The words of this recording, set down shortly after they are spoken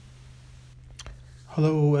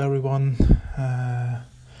Hello, everyone.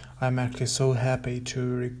 I'm actually so happy to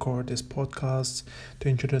record this podcast to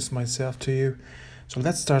introduce myself to you. So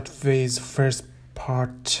let's start with first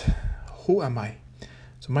part. Who am I?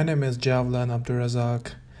 So my name is Javlan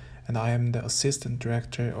Abudurezhake, and I am the Assistant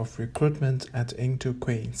Director of Recruitment at INTO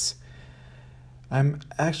QUB. I'm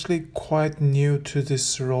actually quite new to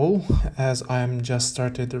this role, as I'm just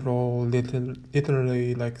started the role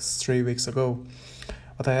literally like 3 weeks ago.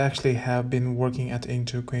 But I actually have been working at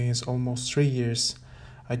INTO QUB almost 3 years.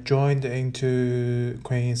 I joined INTO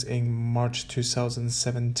QUB in March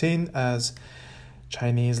 2017 as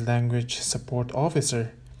Chinese Language Support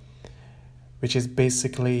Officer, which is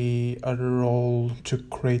basically a role to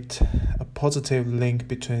create a positive link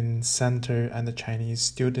between center and the Chinese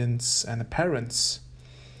students and the parents.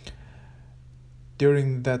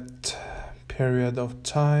 During that period of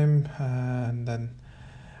time, and then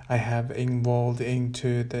I have involved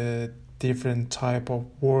into the different type of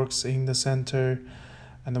works in the center,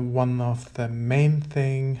 and one of the main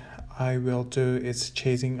thing I will do is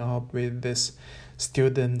chasing up with these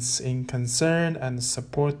students in concern and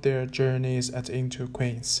support their journeys at INTO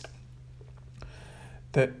QUB.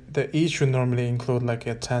 The issue normally include like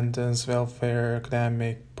attendance, welfare,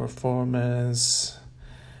 academic performance,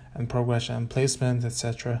 and progression and placement,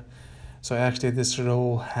 etc. So actually this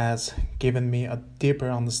role has given me a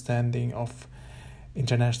deeper understanding of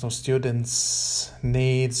international students'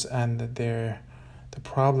 needs and the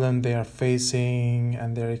problem they are facing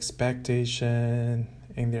and their expectation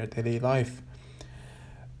in their daily life.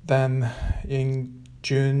 Then in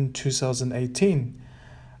June 2018,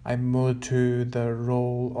 I moved to the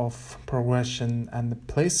role of progression and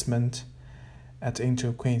placement at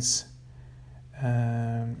INTO QUB.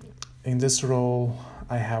 In this role,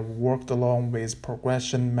 I have worked along with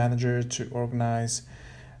progression manager to organize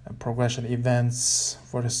progression events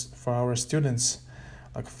for our students,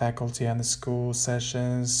 like faculty and school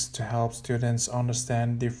sessions to help students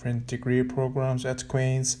understand different degree programs at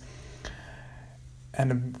QUB.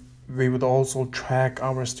 And we would also track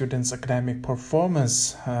our students' academic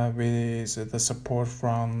performance with the support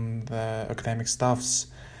from the academic staffs,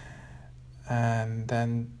 and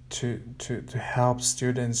then to help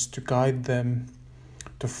students, to guide them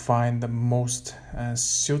to find the most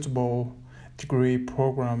suitable degree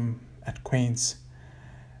program at QUB.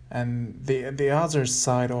 And the other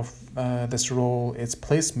side of this role is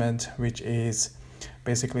placement, which is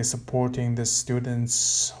basically supporting the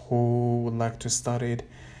students who would like to study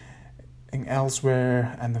in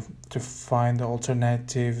elsewhere and to find the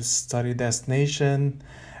alternative study destination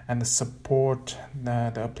and support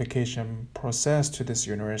the application process to these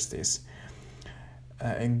universities.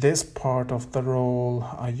 In this part of the role,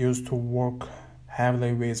 I used to work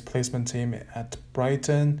heavily with placement team at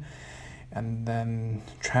Brighton and then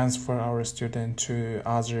transfer our student to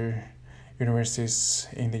other universities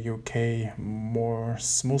in the UK more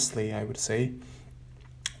smoothly, I would say.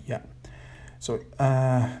 Yeah. So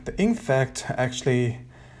in fact, actually,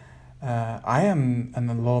 I am an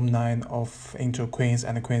alumni of INTO QUB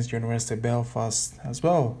and Queen's University Belfast as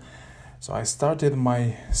well. So I started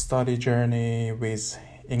my study journey with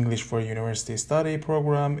English for University Study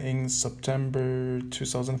program in September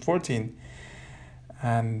 2014.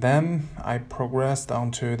 And then I progressed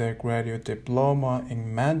on to the graduate diploma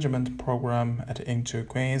in management program at INTO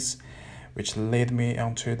QUB, which led me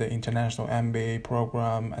onto the international MBA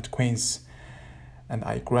program at QUB. And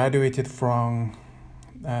I graduated from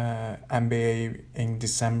MBA in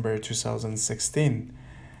December 2016.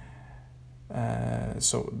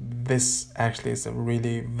 So this actually is a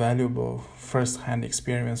really valuable first-hand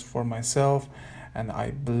experience for myself, and I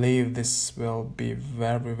believe this will be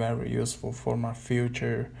very, very useful for my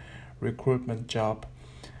future recruitment job.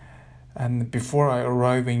 And before I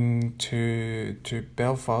arriving to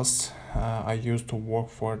Belfast, I used to work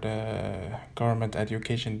for the government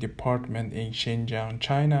education department in Xinjiang,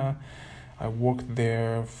 China. I worked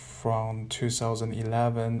there from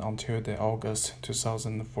 2011 until the August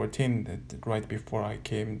 2014, right before I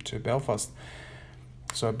came to Belfast.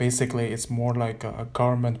 So basically, it's more like a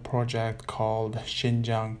government project called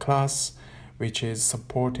Xinjiang Class, which is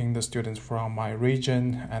supporting the students from my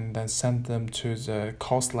region and then send them to the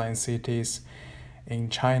coastline cities in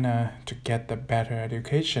China to get the better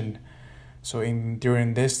education. So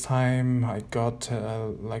during this time, I got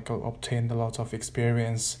obtained a lot of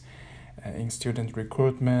experience in student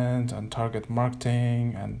recruitment and target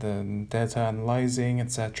marketing and then data analyzing,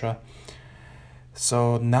 etc.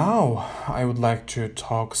 So now I would like to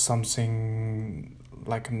talk something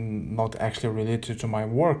like not actually related to my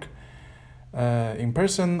work. In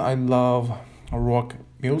person, I love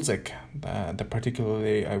music,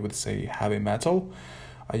 particularly I would say heavy metal.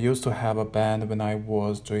 I used to have a band when I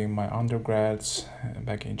was doing my undergrads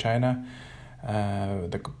back in China.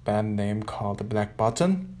 The band name called the Black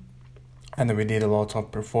Button, and we did a lot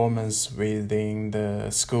of performance within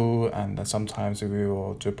the school, and sometimes we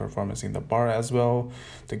will do performance in the bar as well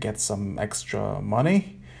to get some extra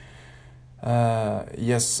money.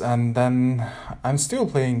 Yes, and then I'm still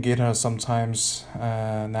playing guitar sometimes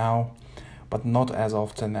now, but not as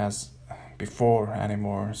often as before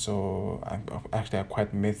anymore. So I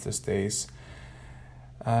quite miss these days.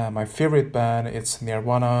 My favorite band is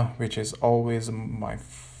Nirvana, which is always my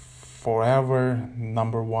forever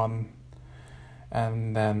number one.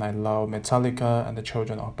 And then I love Metallica and the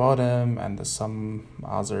Children of Bodom and some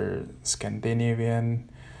other Scandinavian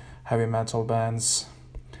heavy metal bands.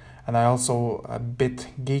 And I also a bit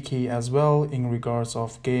geeky as well in regards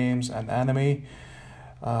of games and anime.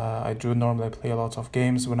 I do normally play a lot of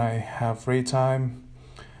games when I have free time.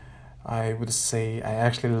 I would say I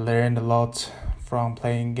actually learned a lot from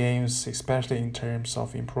playing games, especially in terms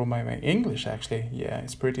of improving my English. Actually, yeah,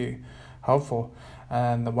 it's pretty helpful.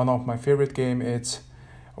 And one of my favorite game is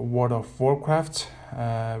World of Warcraft,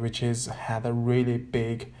 which had a really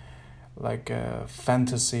big,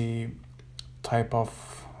 fantasy type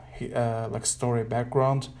of story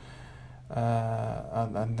background.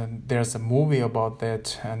 And then there's a movie about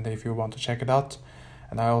that, and if you want to check it out.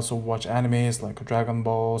 And I also watch animes like Dragon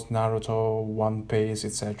Balls, Naruto, One Piece,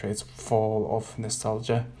 etc. It's full of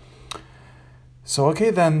nostalgia. So okay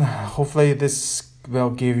then, hopefully this will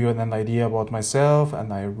give you an idea about myself,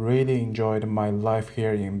 and I really enjoyed my life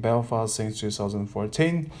here in Belfast since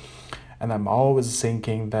 2014. And I'm always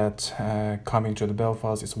thinking that coming to the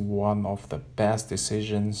Belfast is one of the best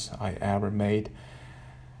decisions I ever made.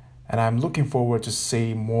 And I'm looking forward to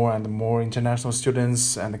see more and more international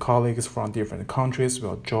students and colleagues from different countries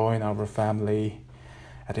will join our family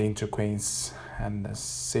at INTO QUB. And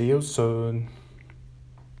see you soon.